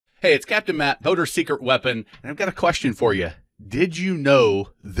Hey, it's Captain Matt, Boater's Secret Weapon, and I've got a question for you. Did you know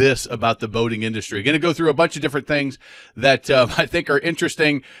this about the boating industry? Going to go through a bunch of different things that I think are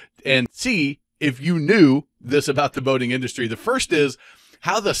interesting and see if you knew this about the boating industry. The first is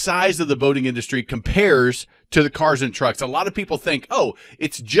how the size of the boating industry compares to the cars and trucks. A lot of people think, oh,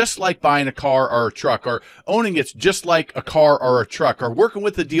 it's just like buying a car or a truck, or owning it's just like a car or a truck, or working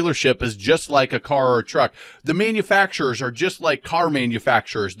with the dealership is just like a car or a truck. The manufacturers are just like car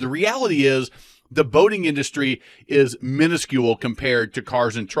manufacturers. The reality is the boating industry is minuscule compared to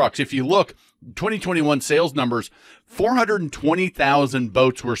cars and trucks. If you look, 2021 sales numbers, 420,000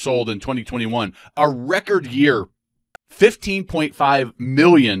 boats were sold in 2021, a record year. 15.5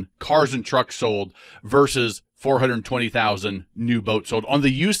 million cars and trucks sold versus 420,000 new boats sold. On the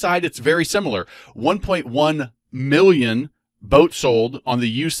used side, it's very similar. 1.1 million boats sold on the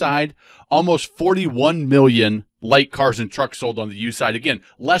used side, almost 41 million light cars and trucks sold on the used side. Again,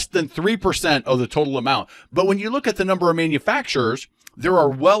 less than 3% of the total amount. But when you look at the number of manufacturers, there are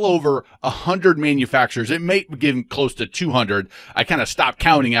well over 100 manufacturers. It may be close to 200. I kind of stopped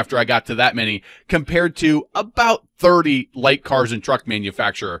counting after I got to that many, compared to about 30 light cars and truck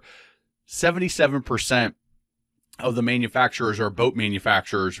manufacturers. 77% of the manufacturers are boat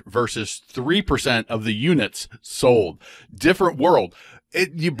manufacturers versus 3% of the units sold. Different world.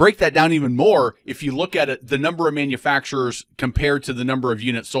 You break that down even more if you look at it, the number of manufacturers compared to the number of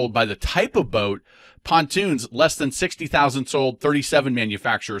units sold by the type of boat. Pontoons, less than 60,000 sold, 37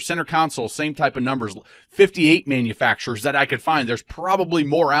 manufacturers. Center console, same type of numbers, 58 manufacturers that I could find. There's probably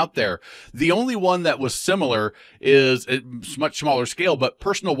more out there. The only one that was similar is a much smaller scale, but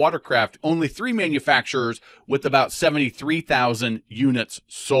personal watercraft, only 3 manufacturers with about 73,000 units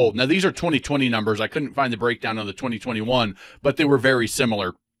sold. Now, these are 2020 numbers. I couldn't find the breakdown on the 2021, but they were very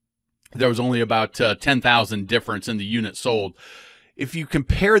similar. There was only about 10,000 difference in the units sold. If you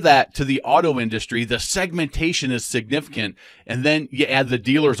compare that to the auto industry, the segmentation is significant, and then you add the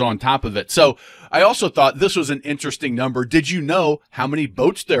dealers on top of it. So I also thought this was an interesting number. Did you know how many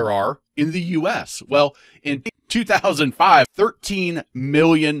boats there are in the U.S.? Well, in 2005, 13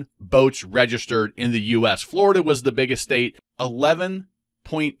 million boats registered in the U.S. Florida was the biggest state,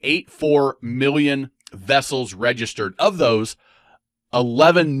 11.84 million vessels registered. Of those,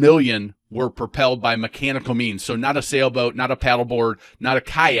 11 million were propelled by mechanical means. So not a sailboat, not a paddleboard, not a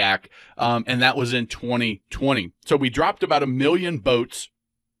kayak. And that was in 2020. So we dropped about 1 million boats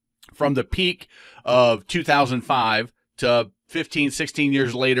from the peak of 2005 to 15, 16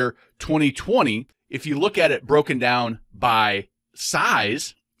 years later, 2020. If you look at it broken down by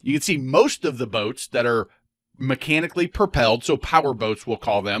size, you can see most of the boats that are mechanically propelled, so power boats we'll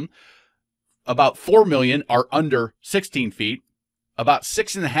call them, about 4 million are under 16 feet. About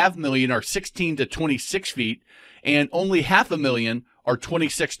 6.5 million are 16 to 26 feet, and only 500,000 are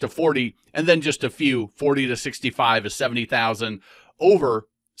 26 to 40, and then just a few, 40 to 65 is 70,000. Over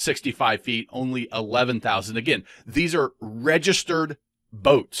 65 feet, only 11,000. Again, these are registered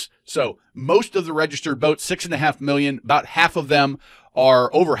boats. So most of the registered boats, 6.5 million, about half of them are,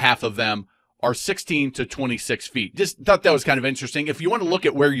 over half of them are 16 to 26 feet. Just thought that was kind of interesting. If you want to look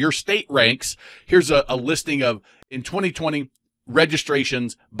at where your state ranks, here's a listing of, in 2020,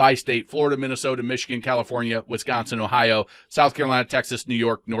 registrations by state: Florida, Minnesota, Michigan, California, Wisconsin, Ohio, South Carolina, Texas, New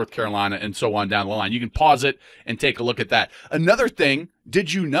York, North Carolina, and so on down the line. You can pause it and take a look at that. Another thing,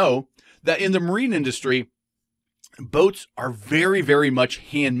 did you know that in the marine industry, boats are very, very much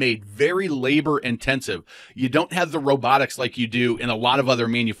handmade, very labor intensive. You don't have the robotics like you do in a lot of other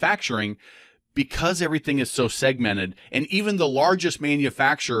manufacturing, because everything is so segmented. And even the largest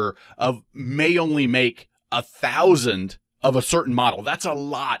manufacturer may only make 1,000 of a certain model. That's a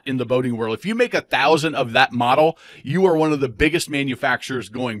lot in the boating world. If you make 1,000 of that model, you are one of the biggest manufacturers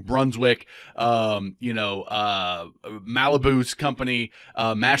going. Brunswick, Malibu's company,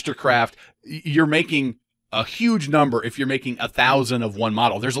 Mastercraft. You're making a huge number if you're making 1,000 of one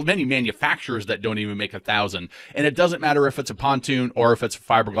model. There's many manufacturers that don't even make 1,000. And it doesn't matter if it's a pontoon or if it's a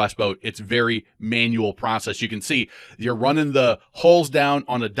fiberglass boat. It's very manual process. You can see you're running the hulls down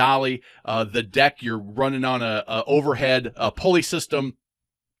on a dolly, the deck, you're running on a overhead pulley system.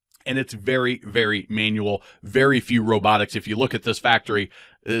 And it's very, very manual, very few robotics. If you look at this factory,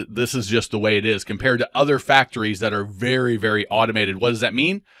 this is just the way it is compared to other factories that are very, very automated. What does that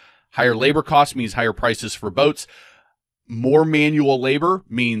mean? Higher labor costs means higher prices for boats. More manual labor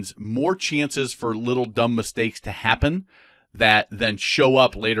means more chances for little dumb mistakes to happen that then show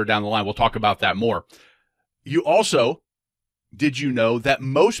up later down the line. We'll talk about that more. Did you know that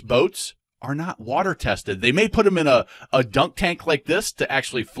most boats are not water tested. They may put them in a dunk tank like this to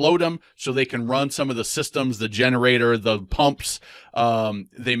actually float them so they can run some of the systems, the generator, the pumps.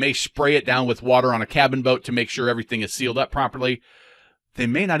 They may spray it down with water on a cabin boat to make sure everything is sealed up properly. They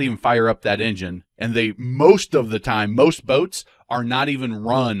may not even fire up that engine. And most of the time, most boats are not even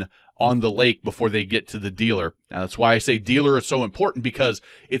run on the lake before they get to the dealer. Now, that's why I say dealer is so important, because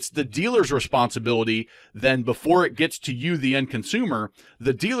it's the dealer's responsibility. Then before it gets to you, the end consumer,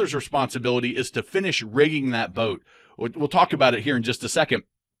 the dealer's responsibility is to finish rigging that boat. We'll talk about it here in just a second,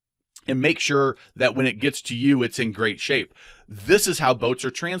 and make sure that when it gets to you, it's in great shape. This is how boats are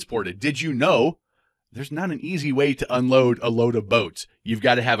transported. Did you know there's not an easy way to unload a load of boats? You've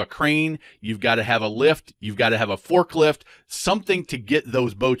got to have a crane, you've got to have a lift, you've got to have a forklift, something to get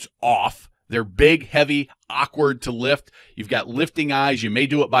those boats off. They're big, heavy, awkward to lift. You've got lifting eyes. You may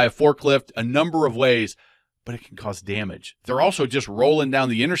do it by a forklift, a number of ways, but it can cause damage. They're also just rolling down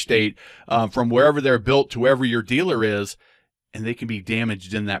the interstate from wherever they're built to wherever your dealer is, and they can be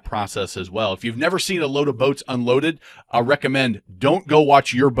damaged in that process as well. If you've never seen a load of boats unloaded, I'll recommend don't go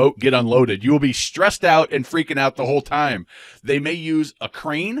watch your boat get unloaded. You will be stressed out and freaking out the whole time. They may use a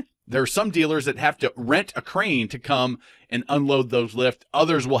crane. There are some dealers that have to rent a crane to come and unload those lift.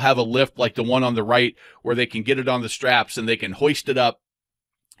 Others will have a lift like the one on the right where they can get it on the straps and they can hoist it up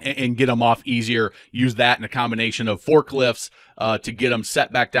and get them off easier. Use that in a combination of forklifts to get them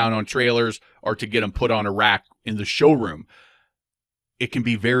set back down on trailers or to get them put on a rack in the showroom. It can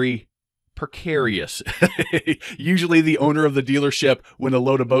be very precarious. Usually the owner of the dealership, when a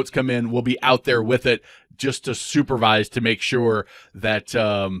load of boats come in, will be out there with it just to supervise, to make sure that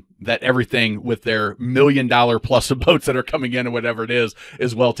that everything with their $1 million plus of boats that are coming in or whatever it is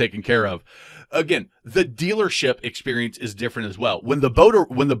well taken care of. Again, the dealership experience is different as well. When the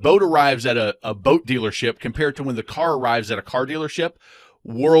boat arrives at a boat dealership compared to when the car arrives at a car dealership,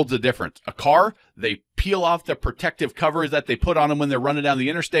 worlds of difference. A car, they peel off the protective covers that they put on them when they're running down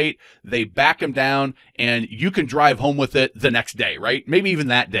the interstate. They back them down, and you can drive home with it the next day, right? Maybe even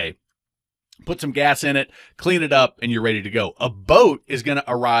that day. Put some gas in it, clean it up, and you're ready to go. A boat is going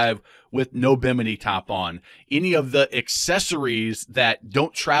to arrive with no bimini top on. Any of the accessories that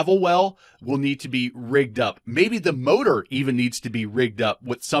don't travel well will need to be rigged up. Maybe the motor even needs to be rigged up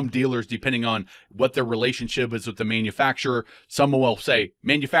with some dealers, depending on what their relationship is with the manufacturer. Some will say,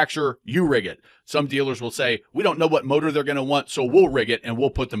 manufacturer, you rig it. Some dealers will say, we don't know what motor they're going to want, so we'll rig it and we'll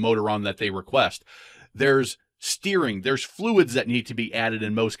put the motor on that they request. There's steering, there's fluids that need to be added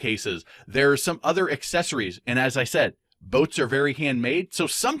in most cases. There's some other accessories. And as I said, boats are very handmade. So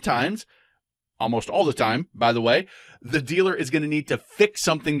sometimes, almost all the time, by the way, the dealer is going to need to fix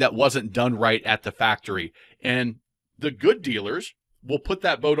something that wasn't done right at the factory. And the good dealers will put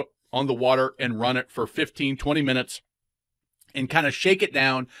that boat on the water and run it for 15, 20 minutes and kind of shake it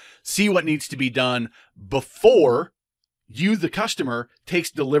down, see what needs to be done before you, the customer, takes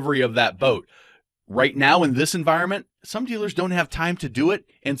delivery of that boat. Right now in this environment, some dealers don't have time to do it.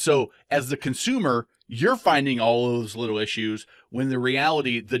 And so as the consumer, you're finding all those little issues when the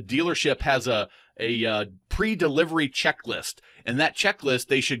reality, the dealership has a pre-delivery checklist. And that checklist,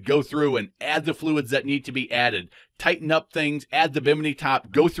 they should go through and add the fluids that need to be added, tighten up things, add the bimini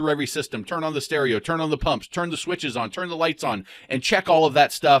top, go through every system, turn on the stereo, turn on the pumps, turn the switches on, turn the lights on, and check all of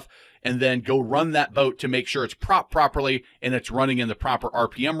that stuff. And then go run that boat to make sure it's propped properly and it's running in the proper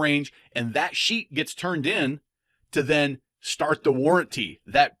RPM range. And that sheet gets turned in to then start the warranty.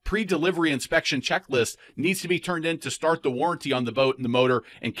 That pre-delivery inspection checklist needs to be turned in to start the warranty on the boat and the motor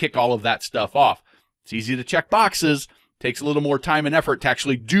and kick all of that stuff off. It's easy to check boxes. Takes a little more time and effort to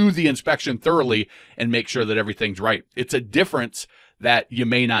actually do the inspection thoroughly and make sure that everything's right. It's a difference that you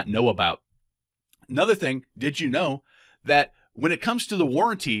may not know about. Another thing, did you know that when it comes to the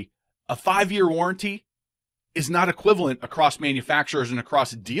warranty, a 5-year warranty is not equivalent across manufacturers and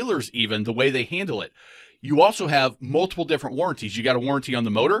across dealers even, the way they handle it. You also have multiple different warranties. You got a warranty on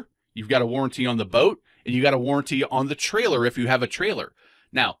the motor, you've got a warranty on the boat, and you got a warranty on the trailer if you have a trailer.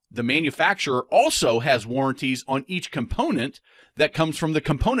 Now, the manufacturer also has warranties on each component that comes from the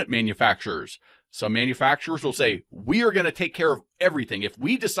component manufacturers. Some manufacturers will say, we are going to take care of everything. If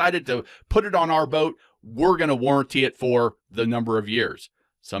we decided to put it on our boat, we're going to warranty it for the number of years.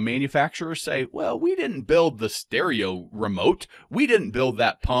 Some manufacturers say, well, we didn't build the stereo remote. We didn't build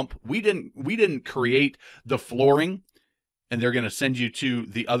that pump. We didn't create the flooring. And they're going to send you to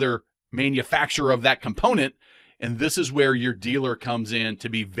the other manufacturer of that component. And this is where your dealer comes in to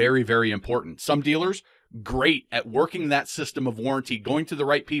be very, very important. Some dealers, great at working that system of warranty, going to the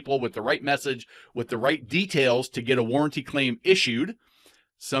right people with the right message, with the right details to get a warranty claim issued.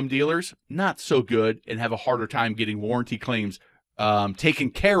 Some dealers, not so good and have a harder time getting warranty claims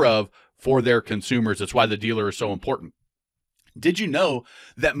taken care of for their consumers. That's why the dealer is so important. Did you know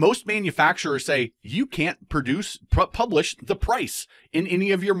that most manufacturers say you can't publish the price in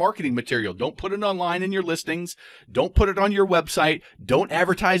any of your marketing material? Don't put it online in your listings. Don't put it on your website. Don't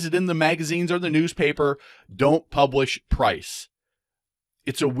advertise it in the magazines or the newspaper. Don't publish price.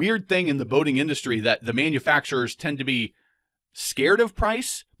 It's a weird thing in the boating industry that the manufacturers tend to be scared of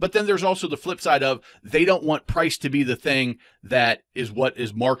price, but then there's also the flip side of they don't want price to be the thing that is what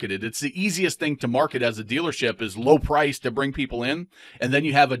is marketed. It's the easiest thing to market as a dealership is low price to bring people in. And then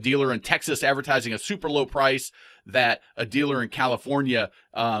you have a dealer in Texas advertising a super low price that a dealer in California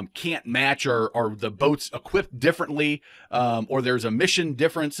can't match, or the boat's equipped differently, or there's emission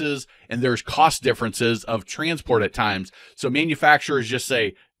differences and there's cost differences of transport at times. So manufacturers just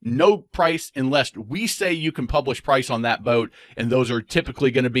say, no price unless we say you can publish price on that boat. And those are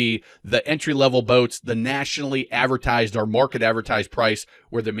typically going to be the entry-level boats, the nationally advertised or market advertised price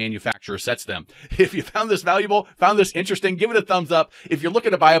where the manufacturer sets them. If you found this valuable, found this interesting, give it a thumbs up. If you're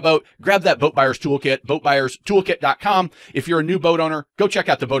looking to buy a boat, grab that Boat Buyers Toolkit, boatbuyerstoolkit.com. If you're a new boat owner, go check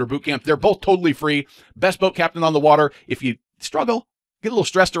out the Boater Bootcamp. They're both totally free. Best boat captain on the water. If you struggle, get a little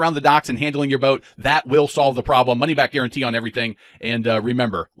stressed around the docks and handling your boat, that will solve the problem. Money back guarantee on everything. And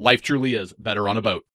remember, life truly is better on a boat.